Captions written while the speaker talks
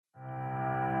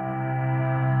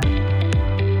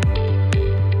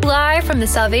from the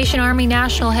Salvation Army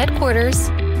National Headquarters,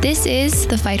 this is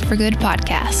the Fight for Good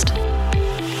podcast.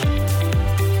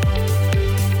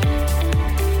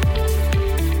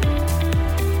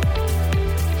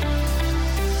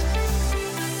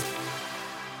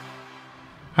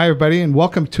 Hi, everybody, and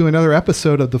welcome to another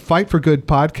episode of the Fight for Good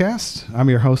podcast. I'm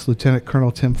your host, Lieutenant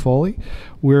Colonel Tim Foley.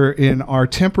 We're in our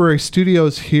temporary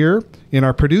studios here in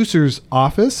our producer's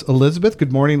office. Elizabeth,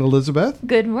 good morning, Elizabeth.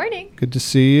 Good morning. Good to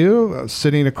see you.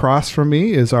 Sitting across from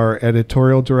me is our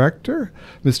editorial director,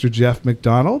 Mr. Jeff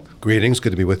McDonald. Greetings.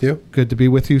 Good to be with you. Good to be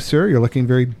with you, sir. You're looking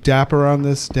very dapper on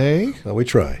this day. Well, we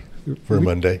try for a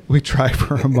Monday. We try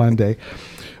for a Monday.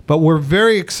 But we're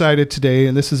very excited today,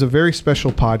 and this is a very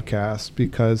special podcast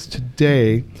because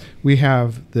today we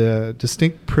have the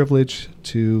distinct privilege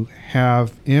to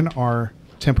have in our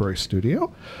temporary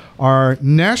studio our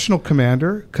National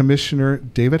Commander, Commissioner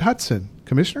David Hudson.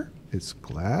 Commissioner,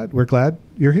 we're glad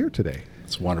you're here today.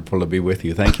 It's wonderful to be with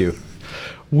you. Thank you.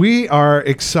 We are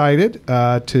excited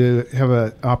to have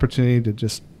an opportunity to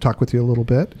just talk with you a little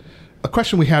bit. A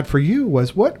question we had for you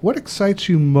was, what excites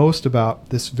you most about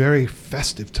this very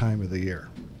festive time of the year?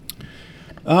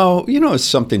 Oh, it's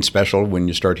something special when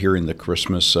you start hearing the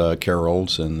Christmas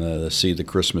carols and see the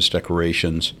Christmas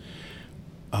decorations.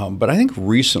 But I think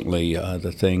recently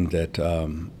the thing that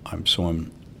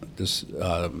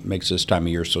makes this time of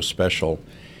year so special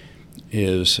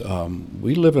is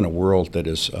we live in a world that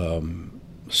is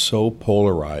so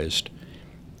polarized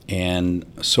and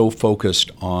so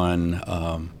focused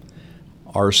on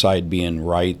our side being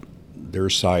right, their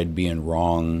side being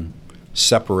wrong,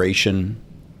 separation.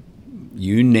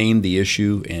 You name the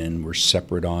issue and we're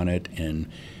separate on it, and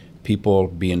people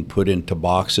being put into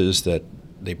boxes that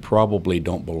they probably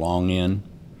don't belong in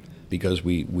because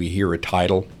we hear a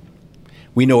title.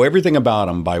 We know everything about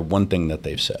them by one thing that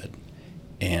they've said,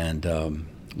 and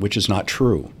which is not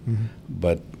true,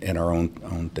 but in our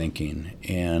own thinking.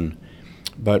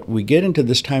 But we get into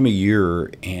this time of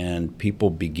year and people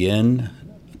begin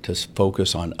to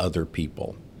focus on other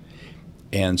people.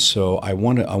 And so I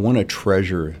want to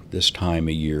treasure this time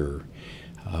of year.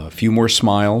 A few more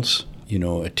smiles,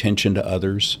 attention to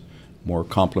others, more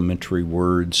complimentary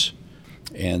words.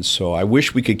 And so I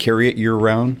wish we could carry it year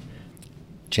round.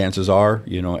 Chances are,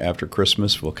 after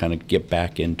Christmas, we'll kind of get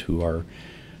back into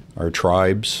our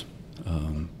tribes.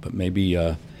 But maybe we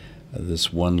have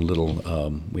this one little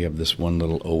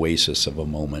oasis of a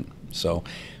moment. So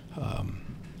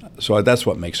that's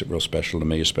what makes it real special to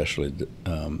me, especially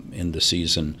in the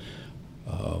season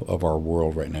of our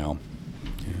world right now.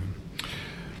 Yeah.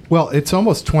 Well, it's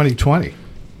almost 2020.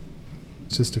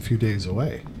 It's just a few days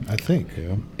away, I think.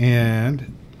 Yeah.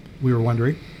 And we were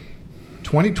wondering,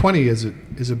 2020 is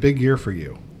a big year for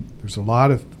you. There's a lot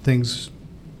of things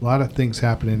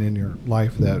happening in your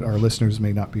life that our listeners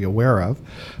may not be aware of.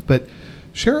 But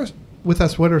share with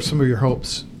us, what are some of your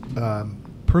hopes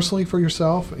personally for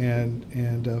yourself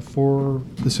and for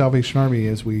the Salvation Army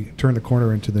as we turn the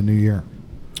corner into the new year?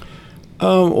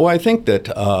 Well, I think that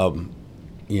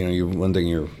one thing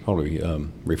you're probably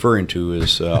referring to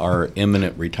is our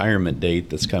imminent retirement date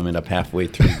that's coming up halfway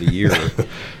through the year,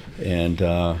 and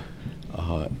and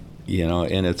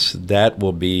that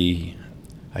will be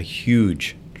a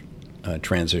huge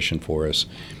transition for us.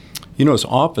 As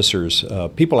officers,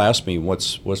 people ask me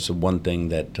what's the one thing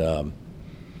that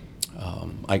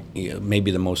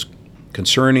maybe the most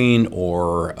concerning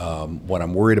or what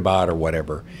I'm worried about or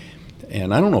whatever.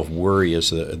 And I don't know if worry is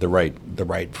the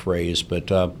right phrase,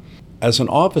 but as an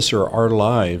officer, our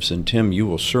lives, and Tim, you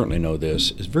will certainly know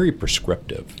this, is very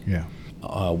prescriptive. Yeah.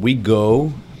 We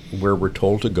go where we're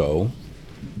told to go.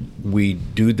 We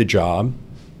do the job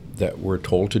that we're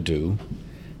told to do.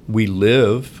 We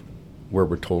live where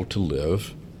we're told to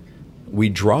live. We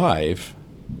drive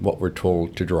what we're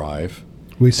told to drive.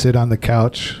 We sit on the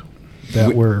couch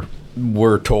that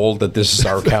we're told that this is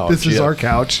our couch. This is our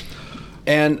couch.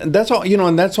 And that's all,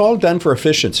 and that's all done for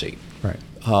efficiency. Right.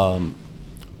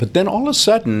 But then all of a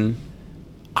sudden,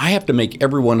 I have to make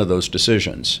every one of those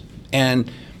decisions.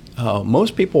 And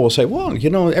most people will say, well,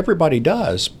 everybody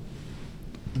does.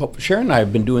 But Sharon and I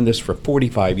have been doing this for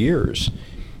 45 years.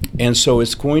 And so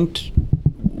it's going to,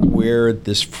 where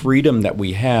this freedom that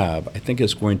we have, I think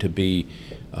is going to be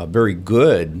very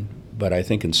good, but I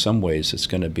think in some ways it's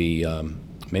going to be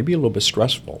maybe a little bit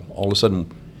stressful. All of a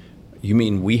sudden, you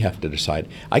mean we have to decide?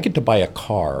 I get to buy a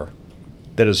car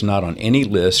that is not on any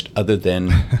list other than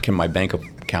can my bank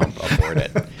account afford it?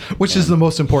 Which is the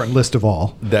most important list of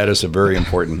all. That is a very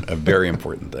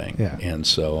important thing. Yeah. And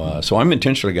so I'm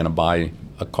intentionally going to buy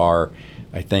a car,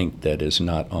 I think, that is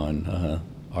not on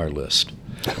our list.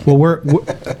 Well,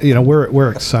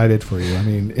 we're excited for you. I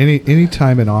mean, any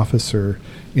time an officer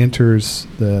enters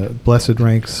the blessed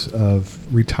ranks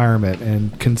of retirement,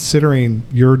 and considering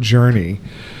your journey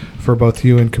for both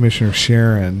you and Commissioner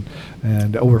Sharon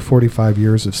and over 45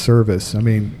 years of service, I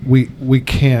mean, we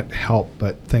can't help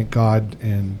but thank God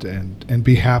and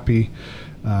be happy.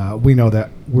 We know that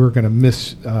we're going to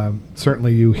miss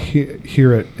certainly you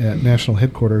here at National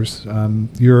Headquarters.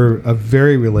 You're a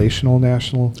very relational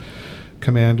national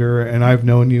commander, and I've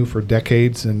known you for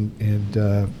decades, and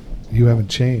you haven't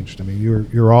changed. I mean,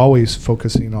 you're always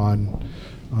focusing on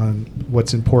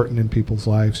what's important in people's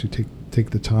lives. You take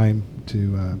the time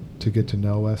to get to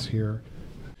know us here.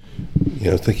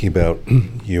 Thinking about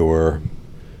your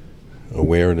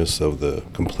awareness of the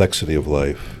complexity of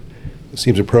life, it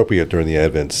seems appropriate during the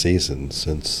Advent season,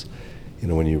 since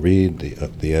when you read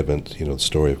the Advent, the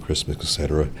story of Christmas,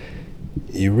 etc.,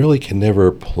 you really can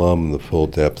never plumb the full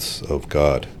depths of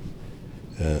God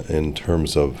in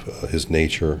terms of His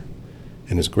nature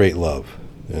and His great love.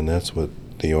 And that's what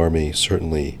the Army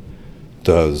certainly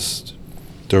does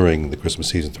during the Christmas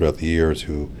season throughout the year,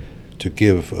 to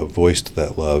give a voice to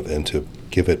that love and to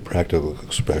give it practical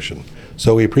expression.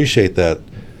 So we appreciate that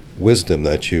wisdom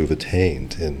that you've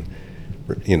attained in,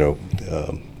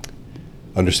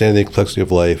 understanding the complexity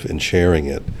of life and sharing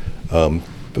it.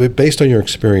 But based on your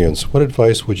experience, what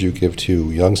advice would you give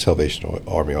to young Salvation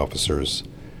Army officers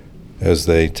as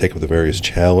they take up the various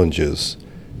challenges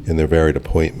in their varied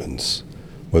appointments,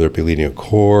 whether it be leading a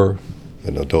corps,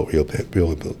 an adult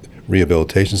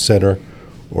rehabilitation center,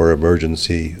 or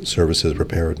emergency services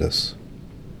preparedness?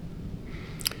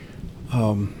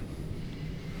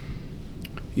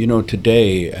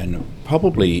 Today, and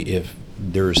probably if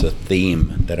there's a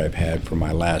theme that I've had for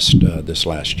my this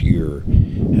last year,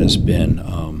 has been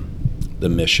the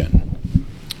mission.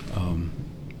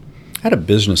 I had a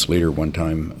business leader one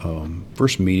time,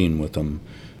 first meeting with him,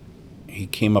 he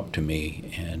came up to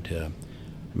me, and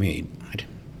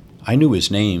I knew his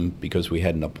name because we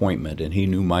had an appointment, and he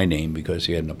knew my name because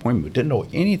he had an appointment, but didn't know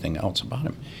anything else about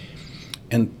him.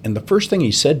 And the first thing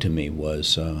he said to me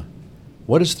was,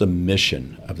 what is the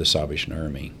mission of the Salvation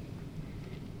Army?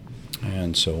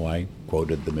 And so I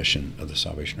quoted the mission of the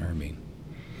Salvation Army.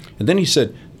 And then he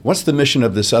said, what's the mission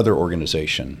of this other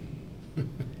organization?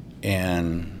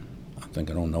 And I'm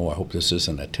thinking, oh no, I hope this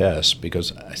isn't a test,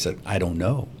 because I said, I don't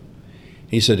know.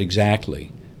 He said,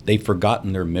 exactly. They've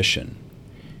forgotten their mission.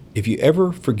 If you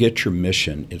ever forget your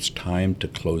mission, it's time to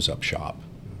close up shop.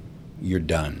 You're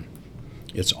done.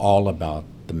 It's all about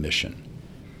the mission.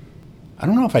 I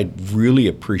don't know if I really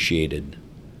appreciated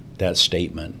that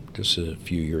statement just a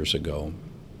few years ago.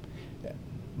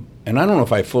 And I don't know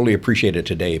if I fully appreciate it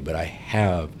today, but I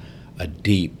have a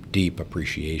deep, deep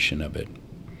appreciation of it.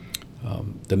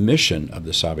 The mission of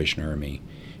the Salvation Army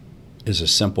is a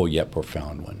simple yet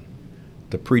profound one: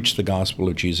 to preach the gospel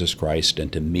of Jesus Christ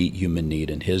and to meet human need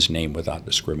in His name without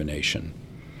discrimination.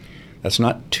 That's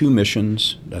not two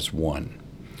missions, that's one.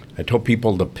 I tell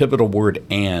people the pivotal word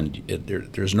 "and,"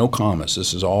 there's no commas.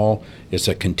 It's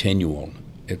a continual.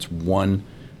 It's one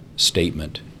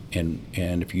statement. And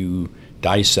if you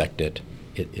dissect it,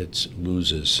 it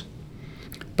loses.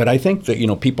 But I think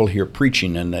that, people hear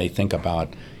preaching and they think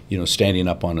about, standing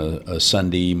up on a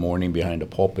Sunday morning behind a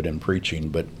pulpit and preaching.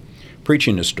 But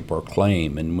preaching is to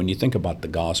proclaim. And when you think about the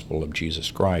gospel of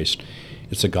Jesus Christ,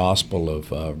 it's a gospel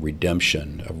of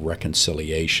redemption, of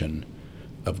reconciliation,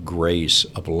 of grace,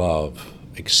 of love,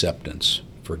 acceptance,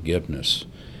 forgiveness.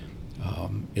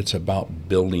 It's about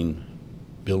building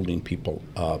people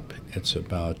up. It's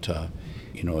about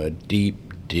a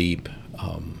deep, deep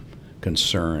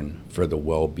concern for the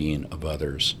well-being of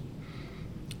others.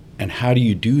 And how do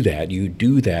you do that? You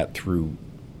do that through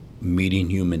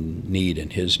meeting human need in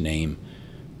His name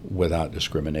without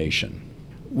discrimination,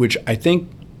 which I think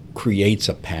creates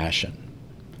a passion.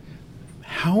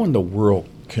 How in the world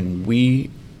can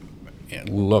we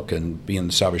look and be in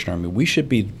the Salvation Army? We should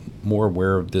be more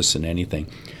aware of this than anything.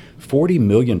 40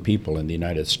 million people in the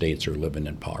United States are living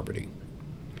in poverty.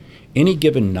 Any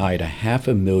given night,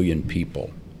 500,000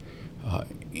 people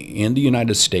in the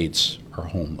United States are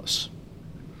homeless.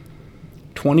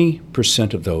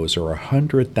 20% of those, or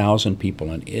 100,000 people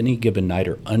on any given night,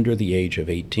 are under the age of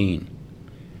 18.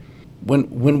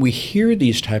 When we hear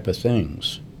these type of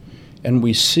things, and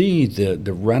we see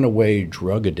the runaway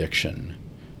drug addiction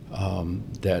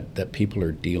that people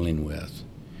are dealing with,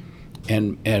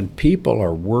 and people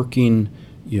are working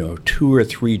 2 or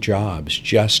 3 jobs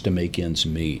just to make ends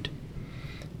meet.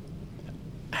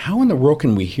 How in the world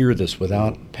can we hear this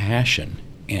without passion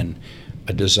and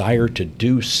a desire to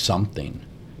do something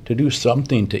to do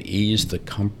something to ease the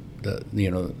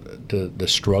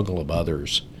struggle of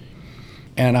others.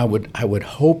 And I would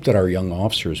hope that our young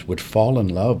officers would fall in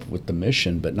love with the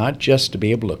mission, but not just to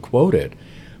be able to quote it,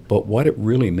 but what it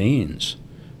really means,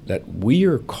 that we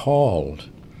are called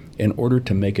in order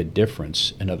to make a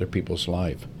difference in other people's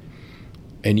life.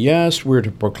 And yes, we're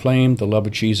to proclaim the love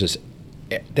of Jesus.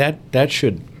 That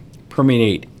should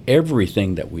permeate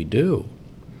everything that we do.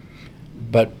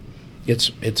 But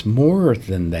it's more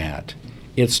than that.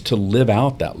 It's to live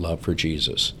out that love for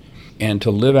Jesus, and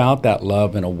to live out that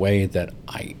love in a way that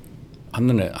I'm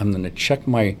gonna check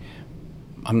my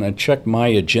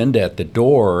agenda at the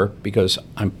door, because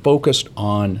I'm focused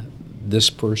on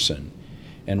this person,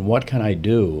 and what can I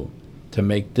do to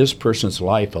make this person's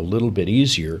life a little bit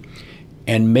easier.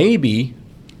 And maybe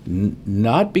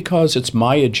not because it's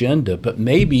my agenda, but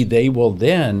maybe they will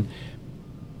then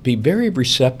be very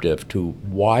receptive to,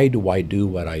 why do I do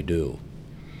what I do?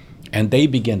 And they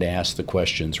begin to ask the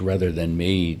questions rather than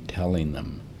me telling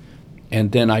them.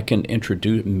 And then I can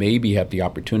maybe have the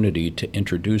opportunity to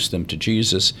introduce them to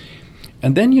Jesus.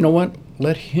 And then, you know what?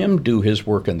 Let him do his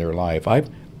work in their life. I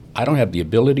don't have the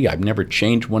ability. I've never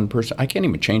changed one person. I can't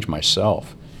even change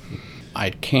myself.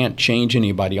 I can't change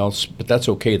anybody else, but that's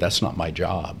okay. That's not my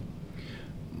job.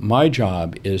 My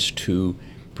job is to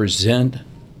present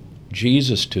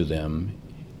Jesus to them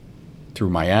through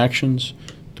my actions,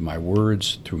 through my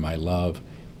words, through my love,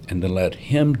 and then let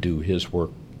him do his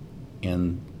work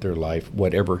in their life,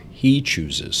 whatever he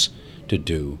chooses to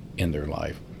do in their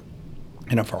life.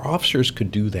 And if our officers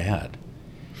could do that,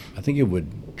 I think it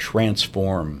would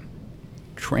transform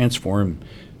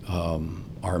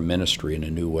our ministry in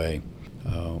a new way.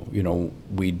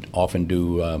 We often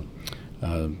do,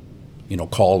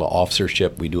 call to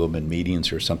officership. We do them in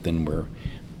meetings or something where,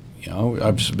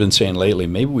 I've been saying lately,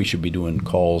 maybe we should be doing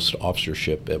calls to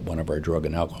officership at one of our drug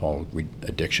and alcohol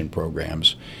addiction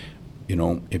programs.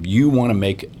 If you want to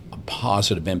make a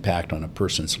positive impact on a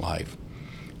person's life,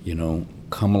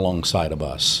 come alongside of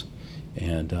us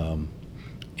and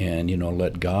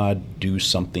let God do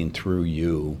something through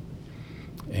you.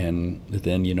 And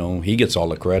then, he gets all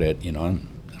the credit. I don't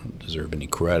deserve any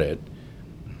credit.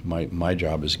 My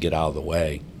job is to get out of the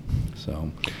way.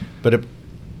 So, but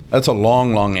that's a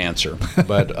long answer.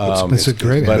 But it's a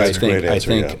great answer. I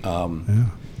think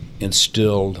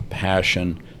instilled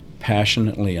passion,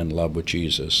 passionately in love with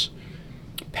Jesus,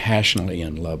 passionately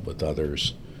in love with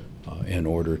others, in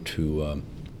order to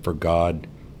for God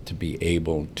to be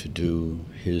able to do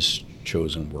his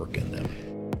chosen work in them.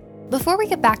 Before we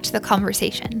get back to the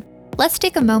conversation, let's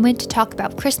take a moment to talk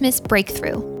about Christmas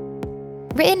Breakthrough.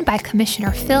 Written by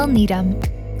Commissioner Phil Needham,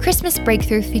 Christmas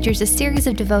Breakthrough features a series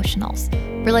of devotionals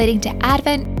relating to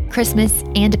Advent, Christmas,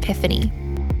 and Epiphany.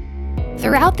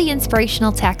 Throughout the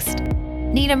inspirational text,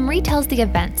 Needham retells the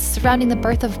events surrounding the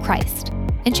birth of Christ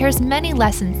and shares many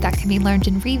lessons that can be learned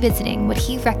in revisiting what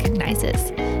he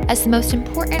recognizes as the most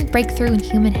important breakthrough in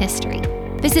human history.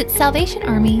 Visit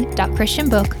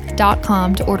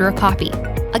salvationarmy.christianbook.com to order a copy.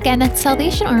 Again, that's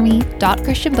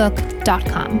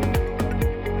salvationarmy.christianbook.com.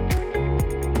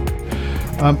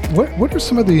 What are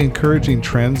some of the encouraging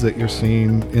trends that you're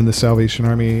seeing in the Salvation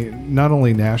Army, not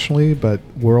only nationally, but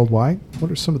worldwide? What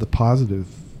are some of the positive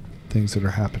things that are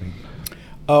happening?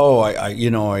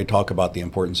 I talk about the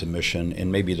importance of mission,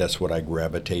 and maybe that's what I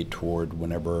gravitate toward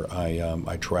whenever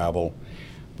I travel.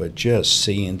 But just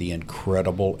seeing the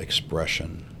incredible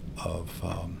expression of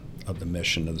the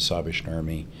mission of the Salvation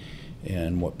Army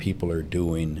and what people are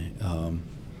doing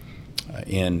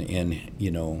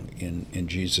in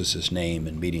Jesus' name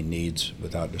and meeting needs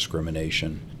without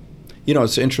discrimination.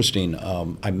 It's interesting.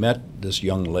 I met this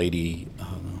young lady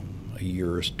a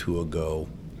year or two ago,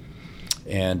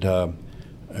 and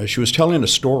she was telling a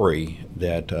story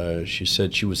that she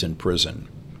said she was in prison,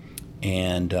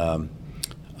 and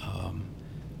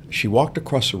she walked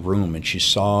across a room and she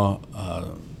saw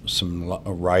some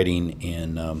writing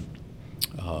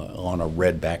on a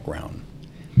red background,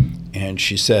 and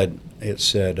she said it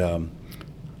said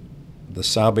the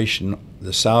Salvation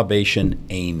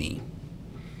Amy,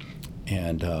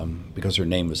 and because her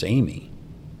name was Amy,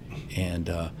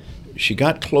 and she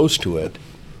got close to it,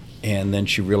 and then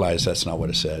she realized that's not what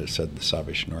it said. It said the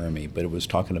Salvation Army, but it was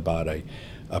talking about a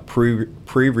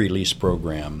pre-release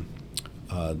program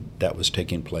that was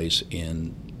taking place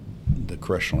in the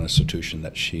correctional institution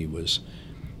that she was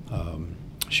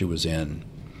in,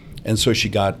 and so she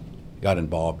got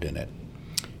involved in it,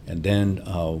 and then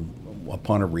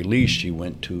upon her release, she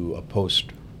went to a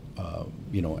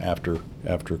after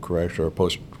correction or a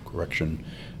post correction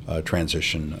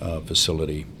transition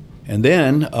facility, and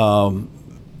then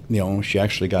she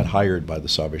actually got hired by the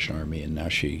Salvation Army, and now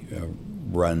she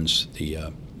runs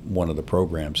the one of the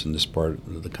programs in this part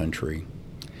of the country.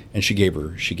 And she gave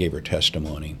her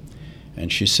testimony,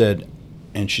 and she said,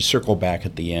 and she circled back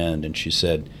at the end, and she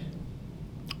said,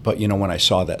 "But when I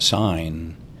saw that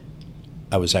sign,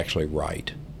 I was actually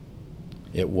right.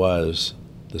 It was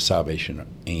the Salvation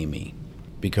Army,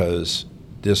 because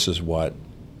this is what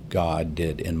God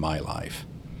did in my life."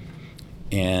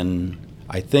 And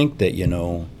I think that,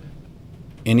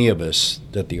 any of us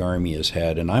that the Army has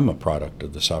had, and I'm a product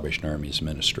of the Salvation Army's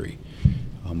ministry.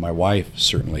 My wife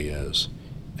certainly is.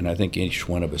 And I think each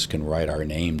one of us can write our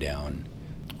name down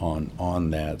on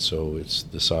that. So it's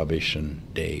the Salvation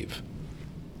Dave.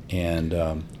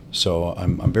 And so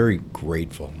I'm very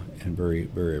grateful and very,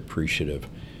 very appreciative.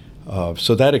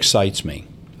 So that excites me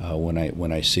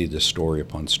when I see this story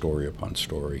upon story upon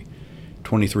story.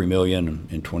 23 million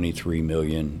and 23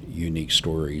 million unique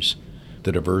stories.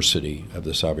 The diversity of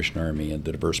the Salvation Army and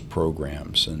the diverse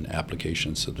programs and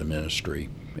applications of the ministry.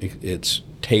 It's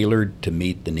tailored to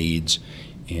meet the needs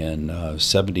in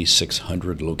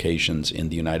 7,600 locations in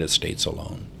the United States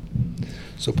alone.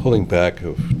 So pulling back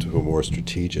to a more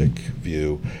strategic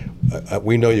view,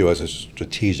 we know you as a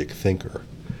strategic thinker,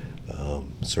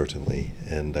 certainly,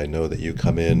 and I know that you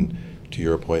come in to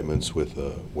your appointments with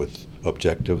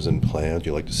objectives and plans.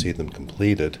 You like to see them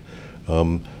completed.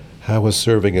 How has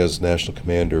serving as National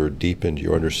Commander deepened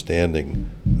your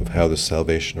understanding of how the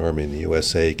Salvation Army in the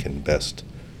USA can best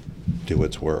do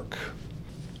its work?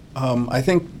 I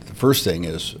think the first thing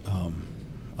is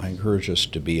I encourage us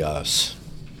to be us.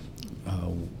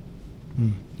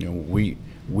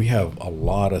 We have a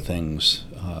lot of things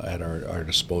at our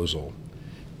disposal,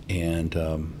 and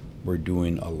we're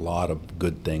doing a lot of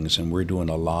good things, and we're doing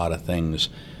a lot of things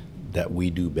that we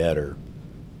do better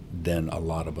than a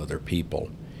lot of other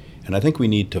people. And I think we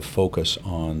need to focus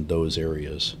on those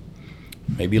areas.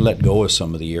 Maybe let go of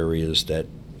some of the areas that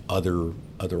other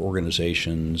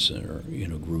organizations or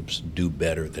groups do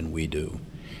better than we do.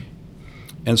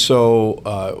 And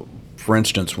so, for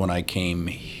instance, when I came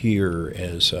here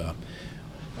as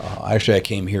I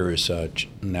came here as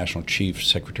National Chief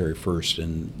Secretary first,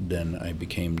 and then I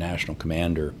became National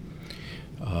Commander.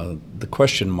 The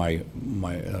question my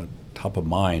top of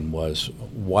mind was,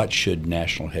 what should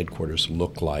National Headquarters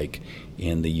look like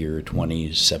in the year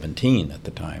 2017 at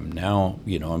the time? Now,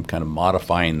 I'm kind of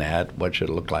modifying that. What should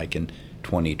it look like in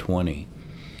 2020?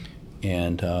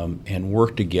 And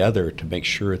work together to make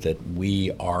sure that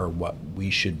we are what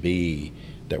we should be,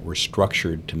 that we're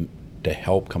structured to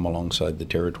help come alongside the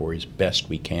territories best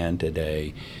we can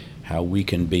today, how we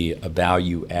can be a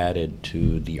value added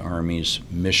to the Army's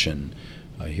mission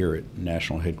here at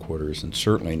National Headquarters, and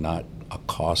certainly not a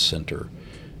cost center.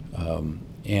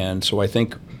 And so I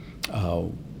think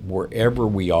wherever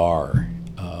we are,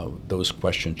 those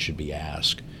questions should be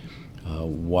asked.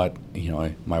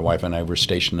 My wife and I were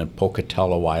stationed in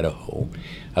Pocatello, Idaho.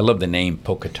 I love the name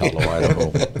Pocatello,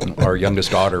 Idaho. Our youngest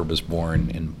daughter was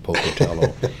born in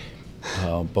Pocatello.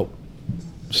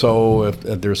 So if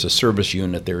there's a service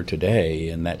unit there today,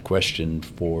 and that question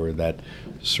for that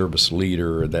service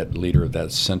leader or that leader of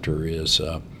that center is,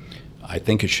 I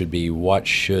think it should be, what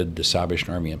should the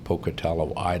Salvation Army in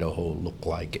Pocatello, Idaho look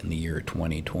like in the year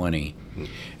 2020?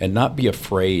 And not be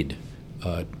afraid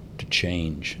to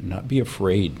change, not be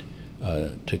afraid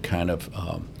to kind of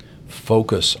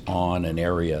focus on an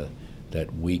area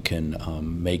that we can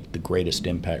make the greatest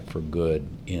impact for good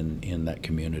in that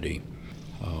community.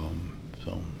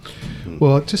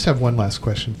 Well, I just have one last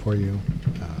question for you.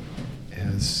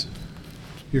 As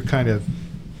you're kind of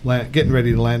getting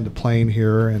ready to land the plane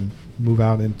here and move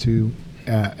out into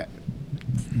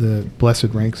the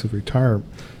blessed ranks of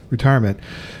retirement,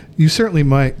 you certainly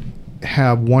might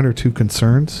have one or two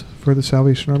concerns for the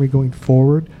Salvation Army going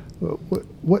forward.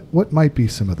 What might be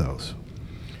some of those?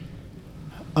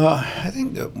 I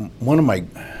think one of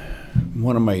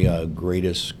my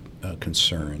greatest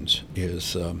concerns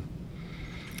is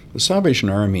the Salvation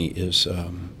Army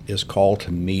is called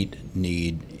to meet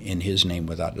need in His name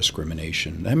without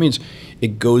discrimination. That means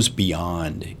it goes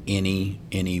beyond any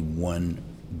one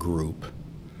group.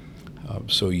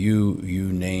 So you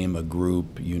name a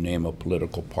group, you name a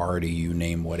political party, you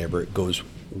name whatever, it goes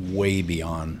way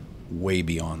beyond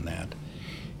that.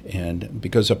 And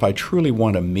because if I truly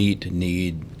want to meet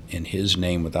need in His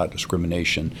name without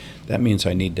discrimination, that means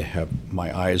I need to have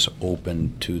my eyes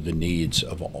open to the needs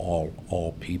of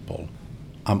all people.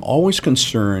 I'm always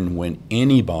concerned when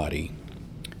anybody,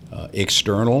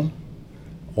 external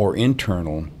or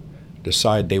internal,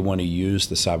 decide they want to use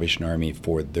the Salvation Army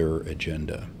for their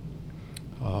agenda.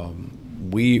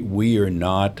 We are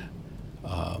not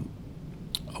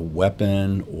a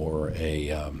weapon or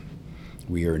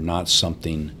we are not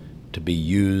something to be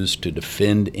used to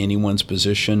defend anyone's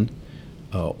position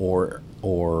or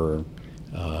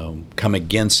come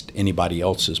against anybody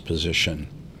else's position.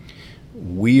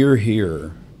 We're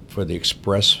here for the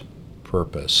express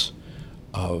purpose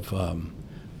of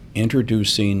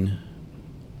introducing,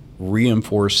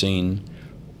 reinforcing,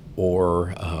 or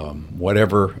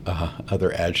whatever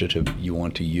other adjective you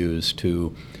want to use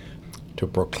to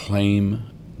proclaim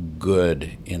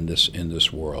good in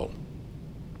this world.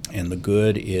 And the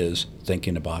good is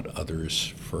thinking about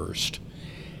others first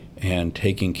and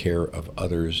taking care of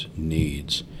others'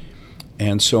 needs.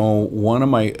 And so one of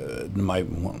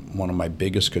my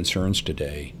biggest concerns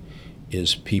today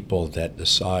is people that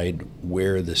decide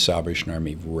where the Salvation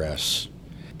Army rests.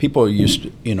 People used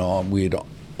to, we'd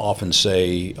often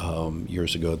say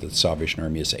years ago that the Salvation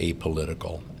Army is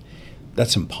apolitical.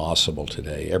 That's impossible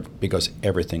today because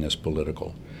everything is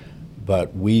political.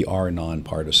 But we are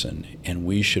nonpartisan, and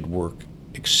we should work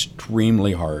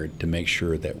extremely hard to make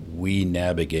sure that we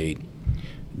navigate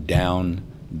down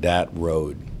that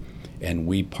road. And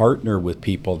we partner with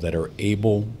people that are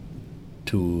able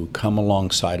to come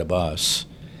alongside of us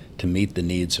to meet the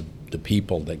needs of the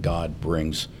people that God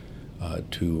brings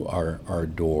to our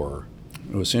door.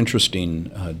 It was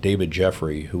interesting, David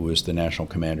Jeffrey, who was the national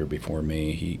commander before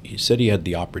me, he said he had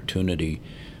the opportunity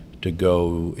to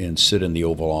go and sit in the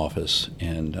Oval Office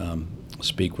and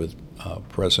speak with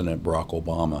President Barack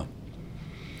Obama.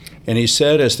 And he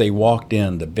said as they walked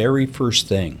in, the very first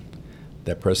thing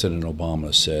that President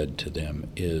Obama said to them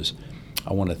is,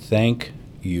 I want to thank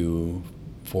you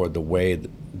for the way,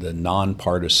 the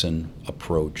nonpartisan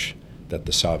approach that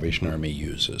the Salvation Army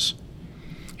uses.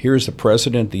 Here's the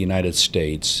President of the United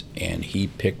States, and he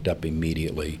picked up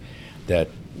immediately that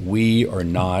we are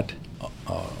not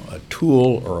a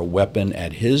tool or a weapon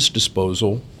at his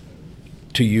disposal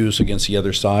to use against the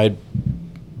other side,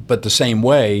 but the same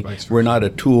way, we're not a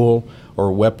tool or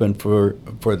a weapon for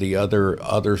the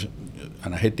others,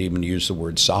 and I hate to even use the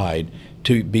word side,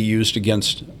 to be used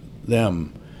against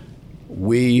them.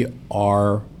 We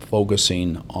are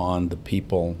focusing on the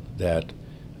people that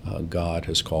God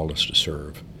has called us to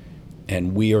serve,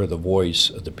 and we are the voice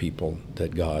of the people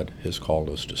that God has called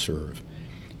us to serve.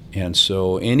 And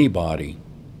so anybody,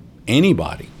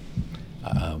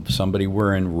 somebody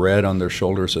wearing red on their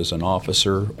shoulders as an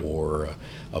officer or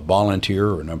a volunteer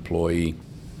or an employee,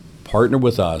 partner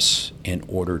with us in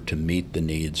order to meet the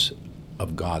needs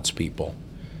of God's people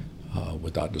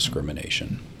without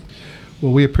discrimination.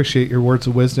 Well, we appreciate your words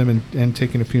of wisdom and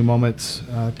taking a few moments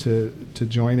to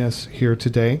join us here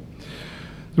today.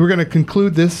 We're going to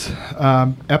conclude this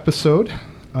episode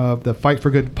of the Fight for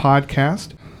Good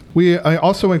podcast. I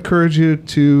also encourage you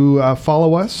to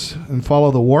follow us and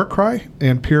follow the War Cry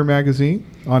and Peer Magazine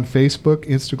on Facebook,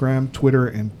 Instagram, Twitter,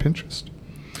 and Pinterest.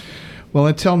 Well,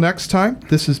 until next time,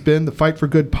 this has been the Fight for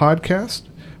Good podcast.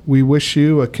 We wish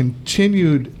you a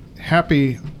continued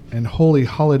happy and holy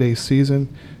holiday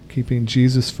season, keeping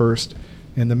Jesus first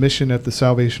and the mission at the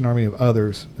Salvation Army of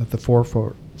others at the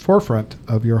forefront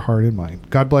of your heart and mind.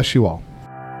 God bless you all.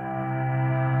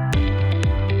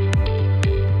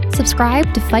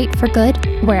 Subscribe to Fight for Good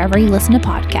wherever you listen to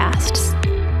podcasts.